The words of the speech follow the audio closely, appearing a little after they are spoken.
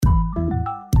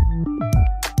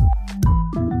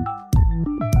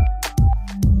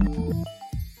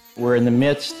we're in the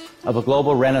midst of a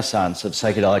global renaissance of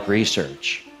psychedelic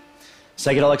research.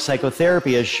 Psychedelic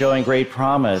psychotherapy is showing great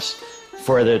promise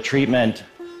for the treatment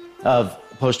of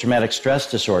post-traumatic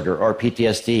stress disorder, or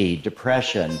PTSD,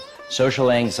 depression,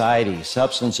 social anxiety,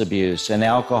 substance abuse, and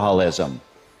alcoholism,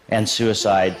 and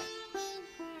suicide.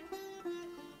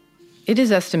 It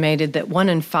is estimated that 1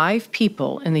 in 5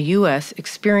 people in the U.S.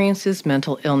 experiences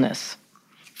mental illness.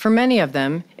 For many of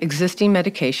them, existing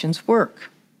medications work.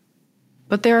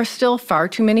 But there are still far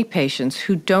too many patients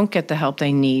who don't get the help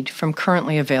they need from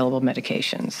currently available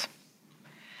medications.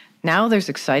 Now there's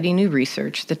exciting new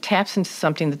research that taps into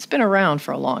something that's been around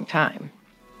for a long time: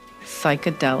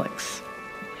 psychedelics.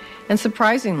 And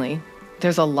surprisingly,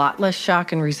 there's a lot less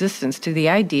shock and resistance to the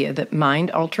idea that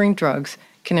mind-altering drugs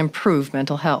can improve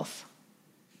mental health.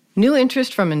 New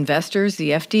interest from investors,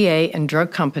 the FDA, and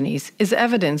drug companies is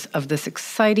evidence of this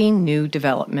exciting new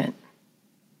development.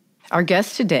 Our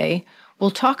guest today will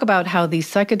talk about how these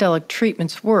psychedelic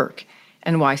treatments work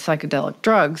and why psychedelic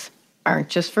drugs aren't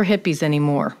just for hippies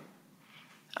anymore.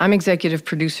 I'm executive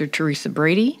producer Teresa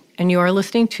Brady, and you are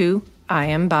listening to I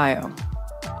Am Bio.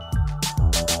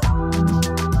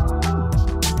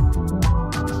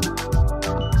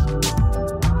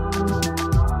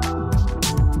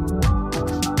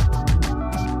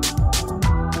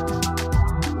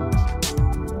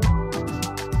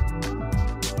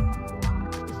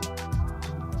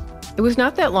 It was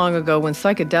not that long ago when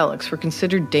psychedelics were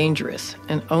considered dangerous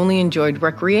and only enjoyed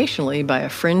recreationally by a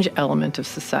fringe element of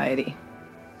society.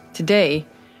 Today,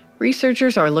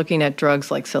 researchers are looking at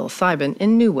drugs like psilocybin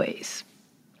in new ways.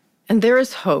 And there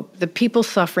is hope that people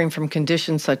suffering from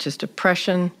conditions such as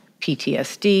depression,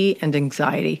 PTSD, and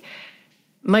anxiety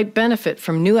might benefit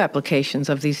from new applications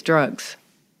of these drugs.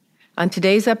 On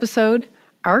today's episode,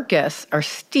 our guests are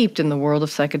steeped in the world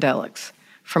of psychedelics.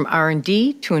 From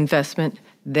R&D to investment,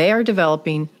 they are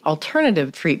developing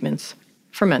alternative treatments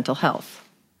for mental health.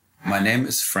 My name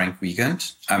is Frank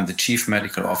Wiegand. I'm the Chief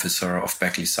Medical Officer of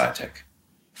Beckley Psytech.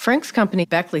 Frank's company,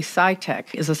 Beckley Psytech,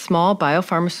 is a small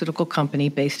biopharmaceutical company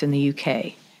based in the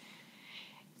UK.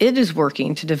 It is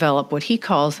working to develop what he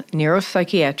calls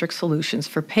neuropsychiatric solutions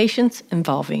for patients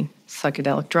involving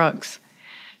psychedelic drugs.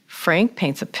 Frank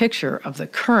paints a picture of the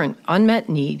current unmet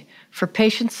need for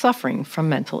patients suffering from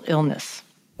mental illness.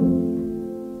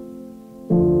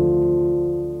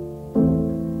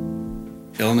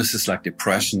 Illnesses like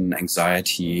depression,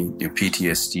 anxiety,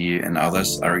 PTSD, and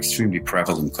others are extremely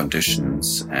prevalent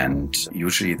conditions, and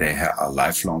usually they are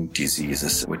lifelong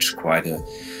diseases, which quite a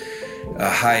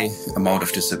high amount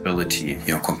of disability,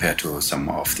 compared to some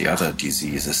of the other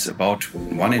diseases. About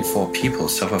 1 in 4 people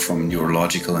suffer from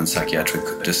neurological and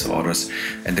psychiatric disorders,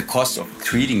 and the cost of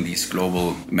treating these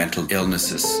global mental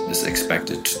illnesses is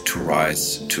expected to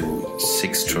rise to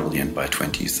 $6 trillion by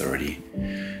 2030.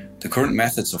 The current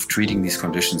methods of treating these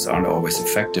conditions aren't always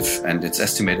effective, and it's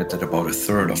estimated that about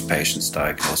 1/3 of patients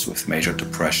diagnosed with major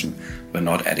depression will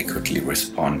not adequately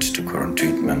respond to current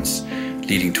treatments,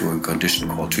 leading to a condition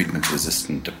called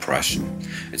treatment-resistant depression.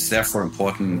 It's therefore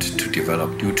important to develop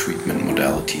new treatment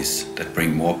modalities that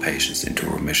bring more patients into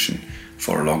remission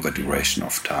for a longer duration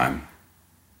of time.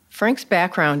 Frank's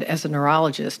background as a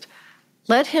neurologist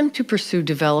led him to pursue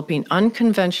developing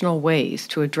unconventional ways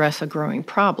to address a growing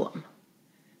problem.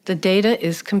 The data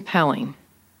is compelling.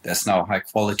 There's now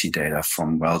high-quality data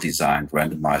from well-designed,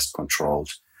 randomized, controlled,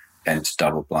 and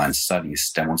double-blind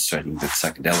studies demonstrating that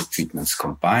psychedelic treatments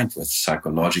combined with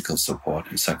psychological support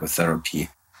and psychotherapy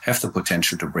have the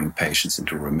potential to bring patients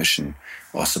into remission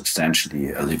or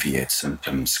substantially alleviate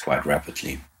symptoms quite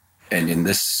rapidly. And in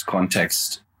this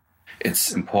context,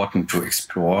 it's important to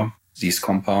explore these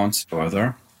compounds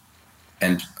further,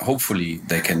 and hopefully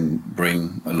they can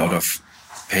bring a lot of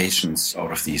patients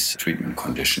out of these treatment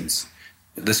conditions.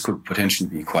 This could potentially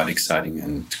be quite exciting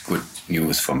and good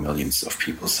news for millions of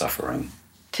people suffering.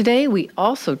 Today, we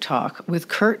also talk with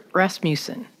Kurt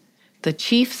Rasmussen, the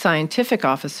Chief Scientific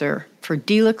Officer for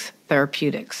Delix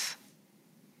Therapeutics.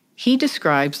 He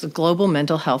describes the global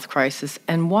mental health crisis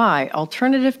and why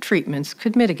alternative treatments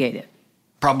could mitigate it.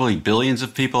 Probably billions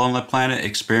of people on the planet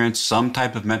experience some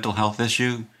type of mental health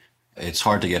issue. It's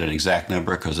hard to get an exact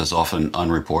number because it's often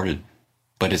unreported.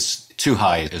 But it's too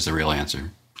high is the real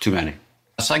answer. Too many.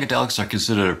 Psychedelics are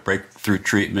considered a breakthrough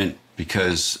treatment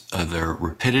because of their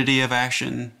rapidity of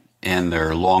action and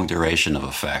their long duration of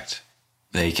effect.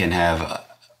 They can have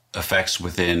effects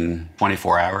within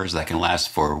 24 hours that can last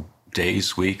for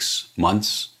days, weeks,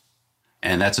 months.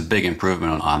 And that's a big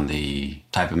improvement on the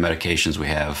type of medications we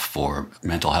have for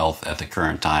mental health at the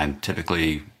current time.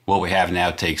 Typically, what we have now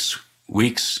takes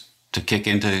weeks to kick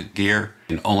into gear,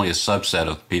 and only a subset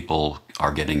of people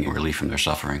are getting relief from their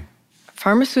suffering.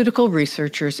 Pharmaceutical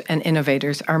researchers and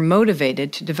innovators are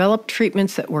motivated to develop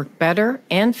treatments that work better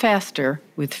and faster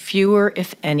with fewer,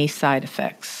 if any, side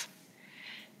effects.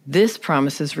 This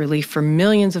promises relief for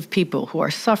millions of people who are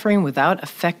suffering without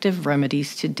effective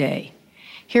remedies today.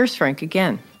 Here's Frank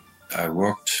again. I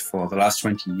worked for the last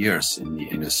 20 years in the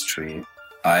industry.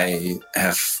 I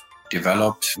have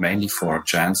developed mainly for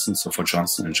Janssen, so for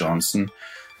Johnson & Johnson,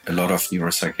 a lot of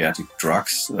neuropsychiatric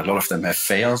drugs. A lot of them have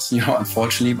failed,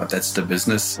 unfortunately, but that's the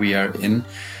business we are in.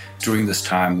 During this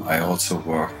time, I also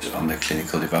worked on the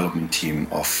clinical development team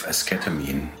of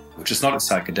esketamine, which is not a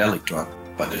psychedelic drug,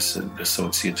 but is an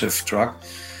dissociative drug.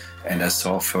 And I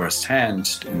saw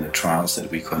firsthand in the trials that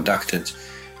we conducted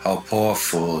how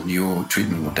powerful new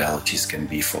treatment modalities can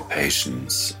be for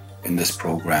patients. In this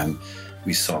program,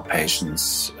 we saw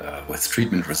patients with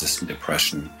treatment-resistant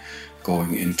depression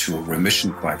going into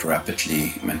remission quite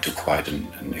rapidly and to quite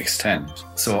an extent.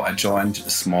 So I joined a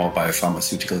small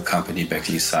biopharmaceutical company,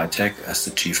 Beckley Psytech, as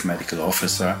the chief medical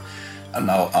officer. I'm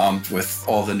now armed with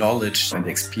all the knowledge and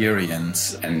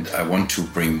experience, and I want to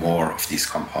bring more of these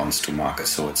compounds to market.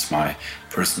 So it's my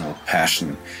personal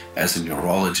passion as a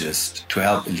neurologist to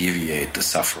help alleviate the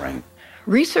suffering.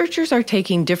 Researchers are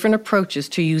taking different approaches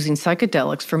to using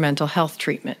psychedelics for mental health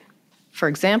treatment. For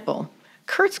example,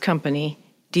 Kurt's company,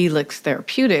 Delix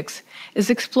Therapeutics, is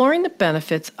exploring the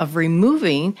benefits of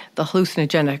removing the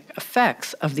hallucinogenic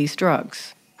effects of these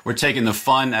drugs. We're taking the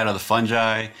fun out of the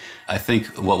fungi. I think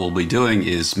what we'll be doing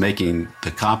is making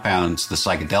the compounds, the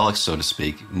psychedelics, so to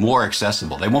speak, more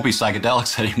accessible. They won't be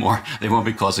psychedelics anymore. They won't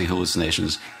be causing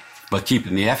hallucinations, but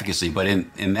keeping the efficacy. But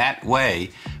in that way,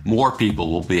 more people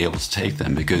will be able to take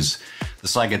them because the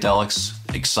psychedelics,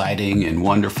 exciting and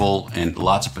wonderful and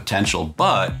lots of potential,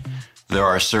 but there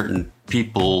are certain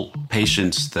people,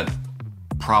 patients that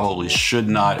probably should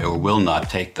not or will not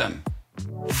take them.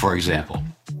 For example,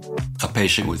 a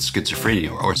patient with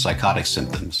schizophrenia or psychotic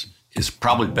symptoms is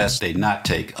probably best they not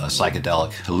take a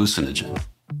psychedelic hallucinogen.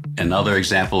 Another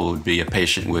example would be a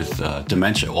patient with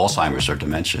dementia, Alzheimer's or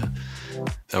dementia.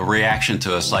 A reaction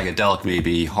to a psychedelic may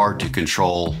be hard to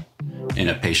control in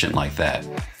a patient like that.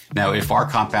 Now, if our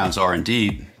compounds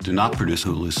do not produce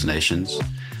hallucinations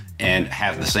and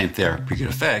have the same therapeutic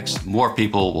effects, more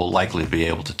people will likely be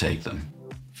able to take them.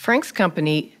 Frank's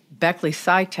company, Beckley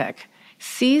Psytech,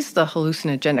 sees the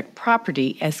hallucinogenic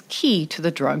property as key to the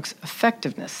drug's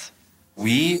effectiveness.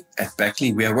 We at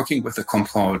Beckley, we are working with a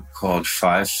compound called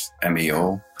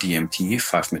 5-MeO-DMT,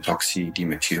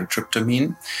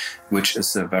 5-methoxy-dimethyltryptamine, which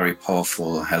is a very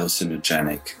powerful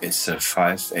hallucinogenic. It's a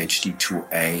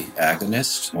 5-HT2A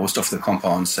agonist. Most of the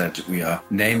compounds that we are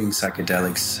naming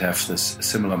psychedelics have this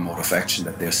similar mode of action,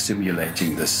 that they're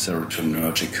stimulating the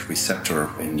serotonergic receptor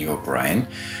in your brain.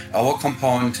 Our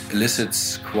compound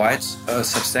elicits quite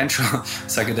substantial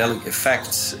psychedelic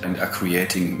effects and are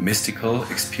creating mystical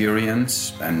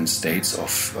experience and states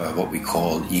of what we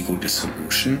call ego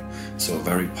dissolution. So a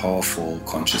very powerful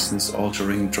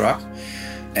consciousness-altering drug.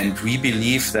 And we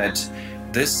believe that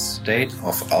this state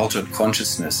of altered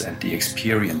consciousness and the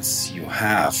experience you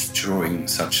have during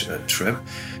such a trip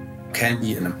can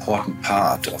be an important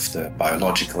part of the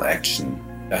biological action.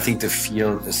 I think the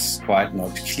field is quite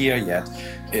not clear yet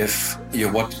if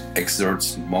what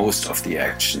exerts most of the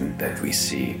action that we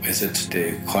see. Is it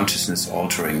the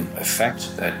consciousness-altering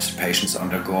effect that patients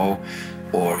undergo,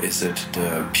 or is it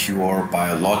the pure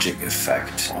biologic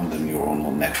effect on the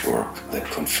neuronal network that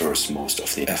confers most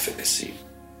of the efficacy?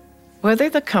 Whether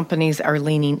the companies are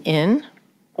leaning in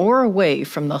or away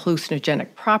from the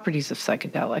hallucinogenic properties of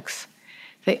psychedelics,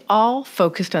 they all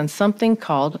focused on something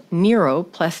called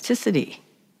neuroplasticity.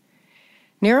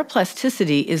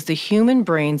 Neuroplasticity is the human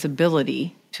brain's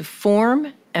ability to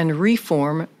form and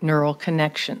reform neural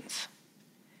connections.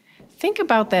 Think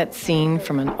about that scene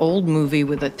from an old movie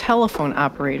with a telephone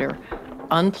operator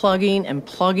unplugging and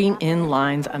plugging in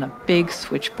lines on a big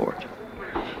switchboard.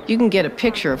 You can get a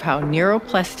picture of how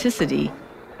neuroplasticity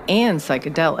and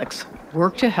psychedelics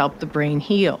work to help the brain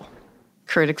heal.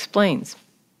 Kurt explains.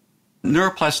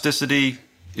 Neuroplasticity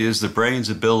is the brain's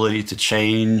ability to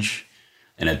change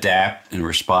and adapt and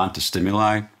respond to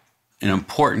stimuli. An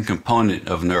important component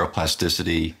of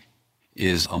neuroplasticity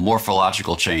is a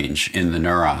morphological change in the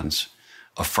neurons,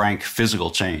 a frank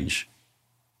physical change.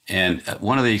 And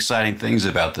one of the exciting things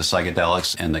about the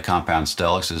psychedelics and the compound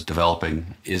Stellix is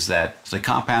developing is that the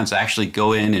compounds actually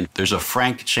go in and there's a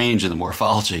frank change in the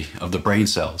morphology of the brain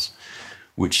cells,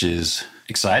 which is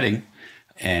exciting,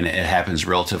 and it happens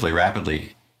relatively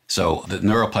rapidly. So the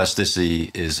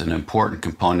neuroplasticity is an important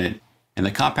component, and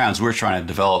the compounds we're trying to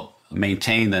develop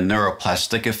maintain the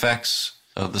neuroplastic effects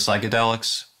of the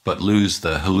psychedelics, but lose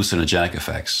the hallucinogenic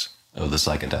effects. of the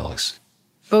psychedelics.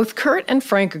 Both Kurt and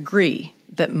Frank agree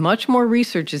that much more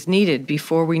research is needed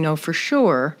before we know for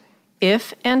sure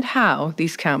if and how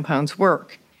these compounds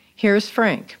work. Here's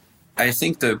Frank. I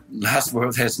think the last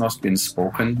word has not been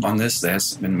spoken on this.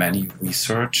 There's been many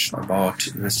research about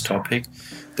this topic.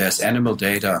 There's animal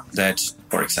data that,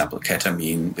 for example,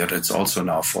 ketamine, that it's also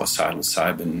now for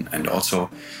psilocybin and also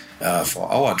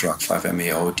for our drug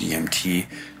 5-MeO DMT,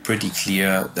 pretty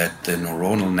clear that the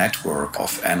neuronal network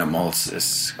of animals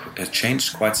is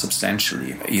changed quite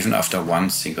substantially, even after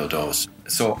one single dose.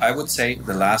 So I would say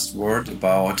the last word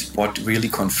about what really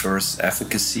confers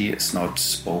efficacy is not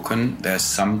spoken. There's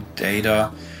some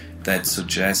data that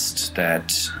suggest that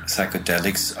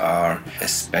psychedelics are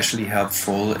especially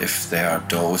helpful if they are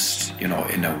dosed, in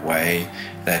a way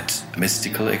that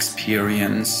mystical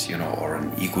experience, or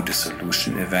an ego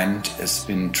dissolution event has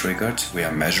been triggered. We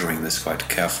are measuring this quite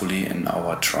carefully in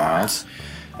our trials.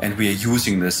 And we are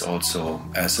using this also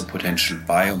as a potential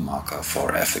biomarker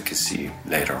for efficacy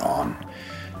later on.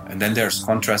 And then there's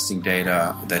contrasting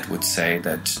data that would say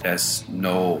that there's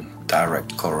no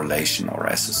direct correlation or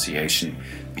association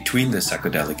between the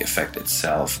psychedelic effect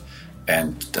itself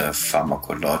and the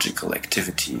pharmacological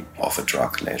activity of a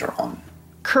drug later on.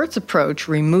 Kurt's approach,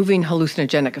 removing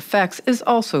hallucinogenic effects, is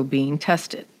also being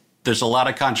tested. There's a lot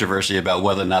of controversy about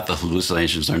whether or not the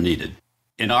hallucinations are needed.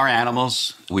 In our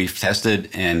animals, we've tested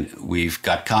and we've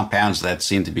got compounds that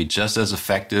seem to be just as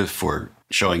effective for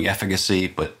showing efficacy,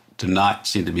 but do not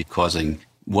seem to be causing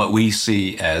what we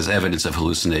see as evidence of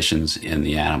hallucinations in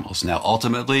the animals. Now,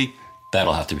 ultimately,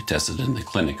 that'll have to be tested in the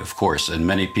clinic, of course. And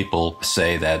many people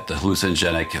say that the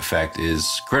hallucinogenic effect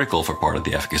is critical for part of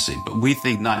the efficacy, but we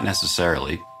think not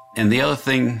necessarily. And the other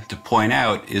thing to point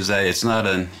out is that it's not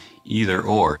an either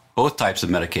or. Both types of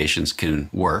medications can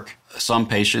work. Some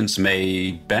patients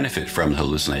may benefit from the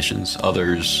hallucinations,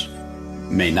 others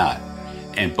may not.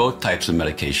 And both types of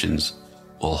medications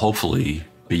will hopefully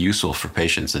be useful for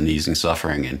patients in easing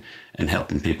suffering and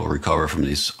helping people recover from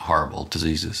these horrible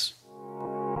diseases.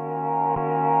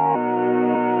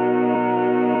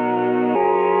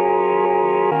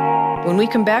 When we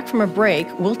come back from a break,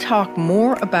 we'll talk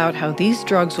more about how these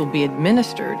drugs will be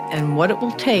administered and what it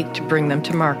will take to bring them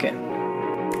to market.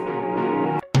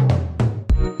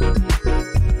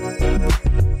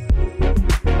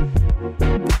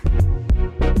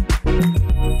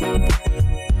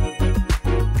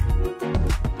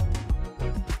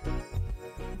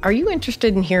 Are you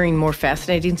interested in hearing more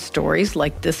fascinating stories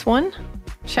like this one?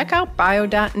 Check out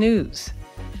Bio.News.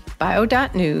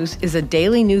 Bio.News is a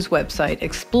daily news website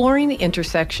exploring the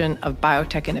intersection of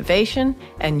biotech innovation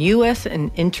and U.S.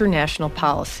 and international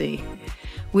policy.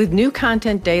 With new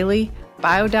content daily,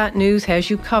 Bio.News has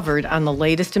you covered on the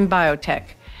latest in biotech.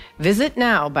 Visit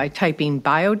now by typing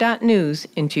Bio.News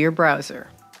into your browser.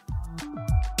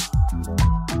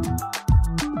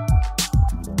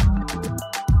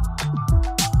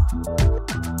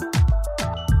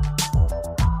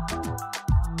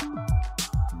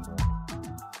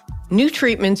 New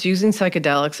treatments using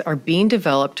psychedelics are being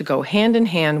developed to go hand in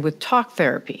hand with talk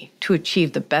therapy to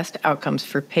achieve the best outcomes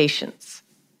for patients.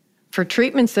 For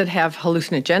treatments that have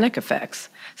hallucinogenic effects,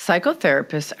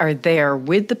 psychotherapists are there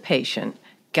with the patient,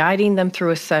 guiding them through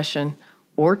a session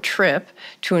or trip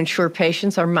to ensure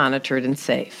patients are monitored and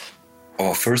safe.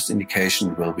 Our first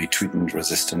indication will be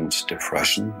treatment-resistant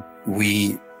depression.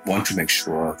 We want to make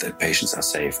sure that patients are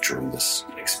safe during this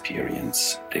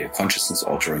experience. The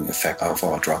consciousness-altering effect of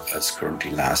our drug is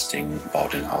currently lasting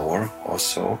about an hour or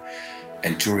so.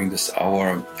 And during this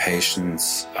hour,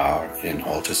 patients are in an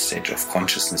altered state of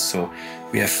consciousness. So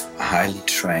we have highly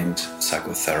trained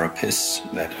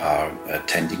psychotherapists that are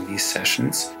attending these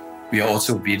sessions. We are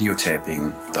also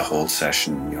videotaping the whole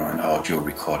session, and audio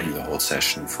recording the whole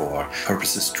session for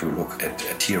purposes to look at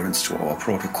adherence to our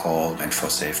protocol and for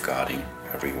safeguarding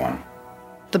everyone.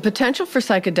 The potential for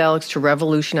psychedelics to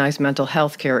revolutionize mental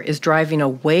health care is driving a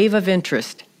wave of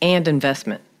interest and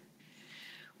investment.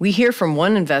 We hear from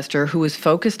one investor who is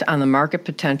focused on the market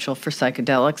potential for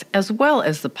psychedelics as well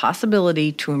as the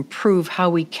possibility to improve how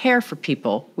we care for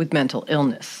people with mental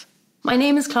illness. My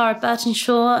name is Clara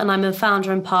Burtonshaw, and I'm a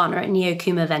founder and partner at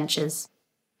Neokuma Ventures.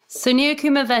 So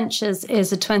Neokuma Ventures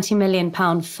is a £20 million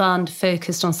fund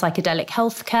focused on psychedelic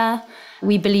healthcare.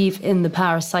 We believe in the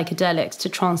power of psychedelics to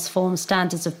transform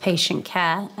standards of patient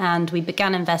care, and we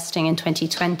began investing in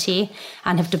 2020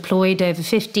 and have deployed over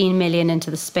 15 million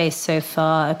into the space so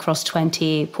far across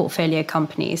 20 portfolio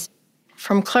companies.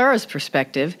 From Clara's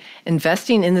perspective,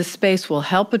 investing in this space will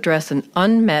help address an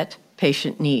unmet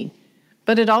patient need,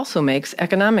 but it also makes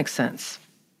economic sense.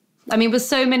 I mean, with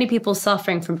so many people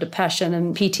suffering from depression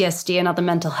and PTSD and other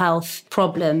mental health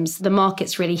problems, the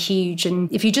market's really huge.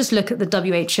 And if you just look at the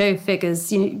WHO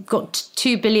figures, you've got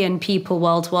 2 billion people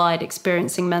worldwide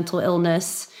experiencing mental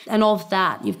illness. And of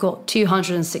that, you've got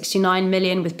 269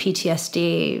 million with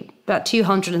PTSD, about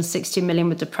 260 million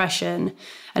with depression.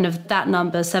 And of that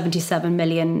number, 77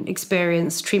 million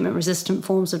experience treatment-resistant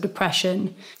forms of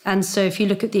depression. And so if you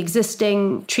look at the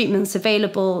existing treatments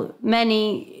available,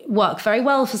 many work very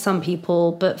well for some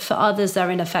people, but for others, they're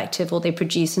ineffective or they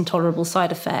produce intolerable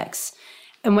side effects.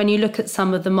 And when you look at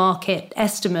some of the market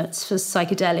estimates for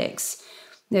psychedelics,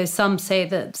 some say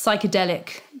that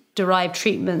psychedelic-derived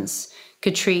treatments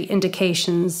could treat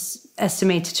indications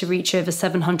estimated to reach over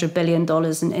 $700 billion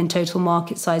in total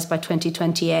market size by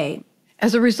 2028.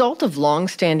 As a result of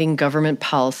long-standing government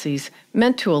policies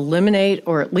meant to eliminate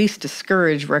or at least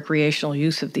discourage recreational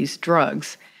use of these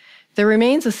drugs, there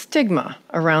remains a stigma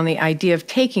around the idea of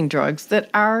taking drugs that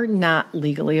are not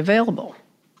legally available.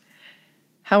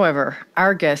 However,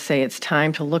 our guests say it's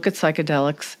time to look at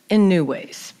psychedelics in new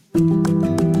ways.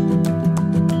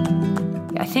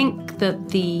 I think that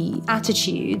the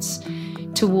attitudes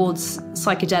towards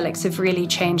psychedelics have really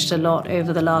changed a lot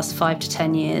over the last 5 to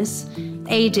 10 years,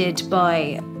 aided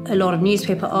by a lot of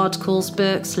newspaper articles,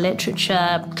 books,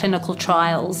 literature, clinical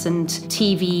trials, and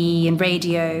TV and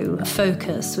radio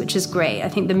focus, which is great. I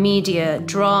think the media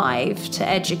drive to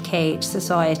educate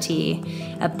society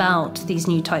about these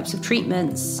new types of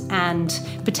treatments and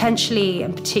potentially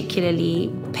and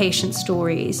particularly patient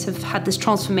stories have had this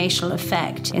transformational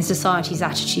effect in society's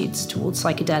attitudes towards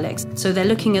psychedelics. So they're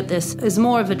looking at this as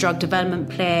more of a drug development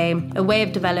play, a way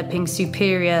of developing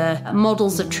superior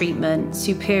models of treatment,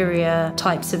 superior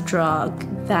types of drug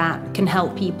that can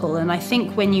help people. And I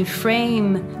think when you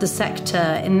frame the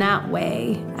sector in that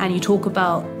way and you talk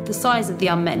about the size of the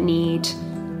unmet need,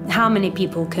 how many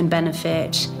people can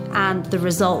benefit, and the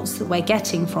results that we're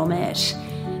getting from it,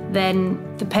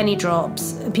 then the penny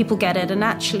drops, people get it. And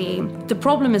actually, the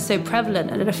problem is so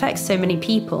prevalent and it affects so many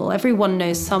people. Everyone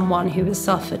knows someone who has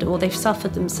suffered or they've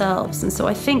suffered themselves. And so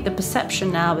I think the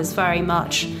perception now is very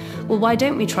much, well, why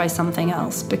don't we try something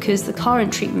else? Because the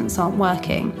current treatments aren't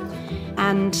working.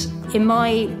 And in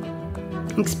my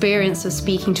experience of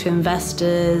speaking to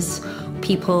investors,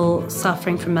 people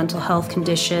suffering from mental health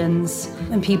conditions,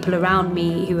 and people around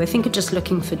me who I think are just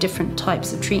looking for different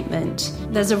types of treatment,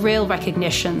 there's a real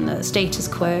recognition that status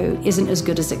quo isn't as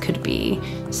good as it could be.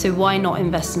 So why not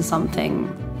invest in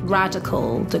something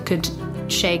radical that could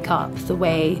shake up the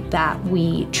way that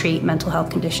we treat mental health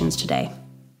conditions today?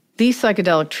 These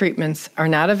psychedelic treatments are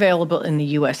not available in the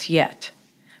U.S. yet,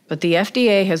 but the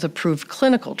FDA has approved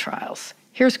clinical trials.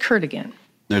 Here's Kurt again.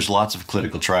 There's lots of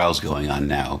clinical trials going on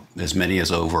now, as many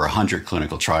as over 100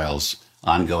 clinical trials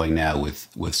ongoing now with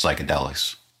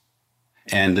psychedelics.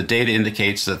 And the data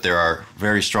indicates that there are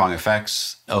very strong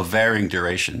effects of varying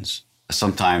durations.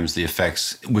 Sometimes the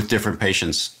effects with different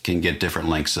patients can get different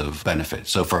lengths of benefit.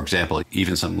 So, for example,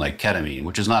 even something like ketamine,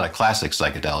 which is not a classic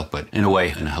psychedelic, but in a way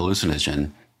an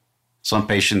hallucinogen, some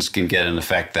patients can get an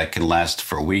effect that can last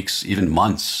for weeks, even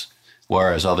months,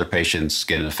 whereas other patients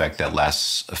get an effect that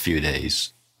lasts a few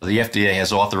days. The FDA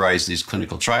has authorized these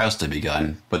clinical trials to be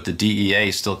begun, but the DEA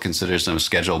still considers them a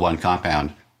Schedule I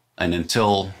compound. And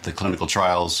until the clinical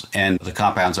trials and the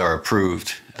compounds are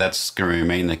approved, that's going to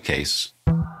remain the case.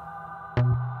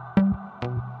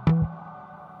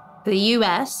 The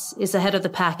US is ahead of the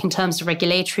pack in terms of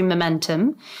regulatory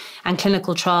momentum and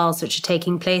clinical trials which are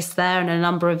taking place there, and a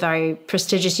number of very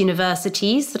prestigious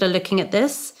universities that are looking at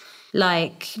this,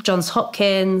 like Johns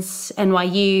Hopkins,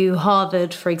 NYU,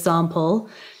 Harvard, for example.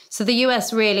 So the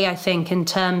US really, I think, in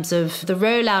terms of the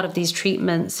rollout of these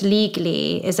treatments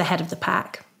legally, is ahead of the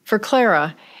pack. For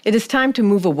Clara, it is time to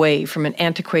move away from an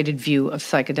antiquated view of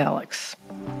psychedelics.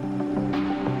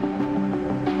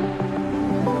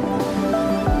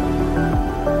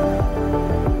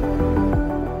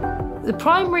 The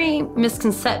primary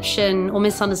misconception or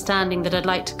misunderstanding that I'd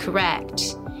like to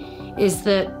correct is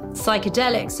that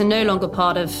psychedelics are no longer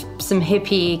part of some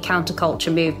hippie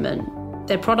counterculture movement.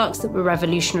 They're products that were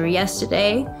revolutionary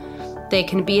yesterday. They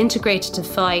can be integrated to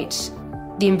fight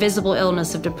the invisible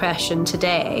illness of depression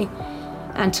today,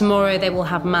 and tomorrow they will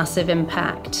have massive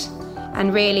impact.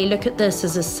 And really look at this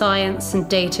as a science and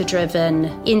data-driven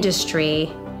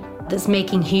industry that's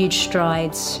making huge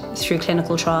strides through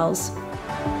clinical trials.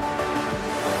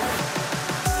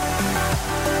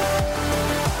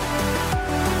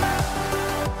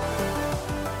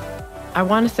 I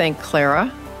want to thank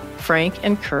Clara, Frank,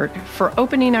 and Kurt for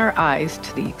opening our eyes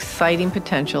to the exciting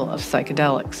potential of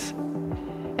psychedelics.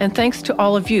 And thanks to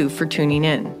all of you for tuning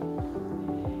in.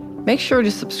 Make sure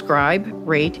to subscribe,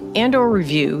 rate, and/or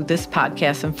review this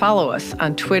podcast and follow us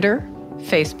on Twitter,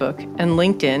 Facebook, and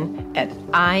LinkedIn at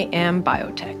I Am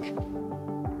Biotech.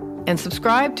 And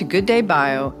subscribe to Good Day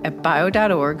Bio at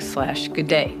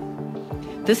bio.org/goodday.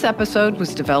 This episode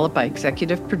was developed by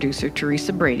executive producer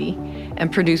Teresa Brady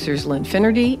and producers Lynn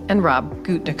Finnerty and Rob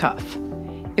Gutnikoff.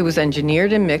 It was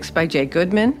engineered and mixed by Jay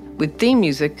Goodman, with theme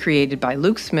music created by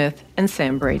Luke Smith and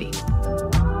Sam Brady.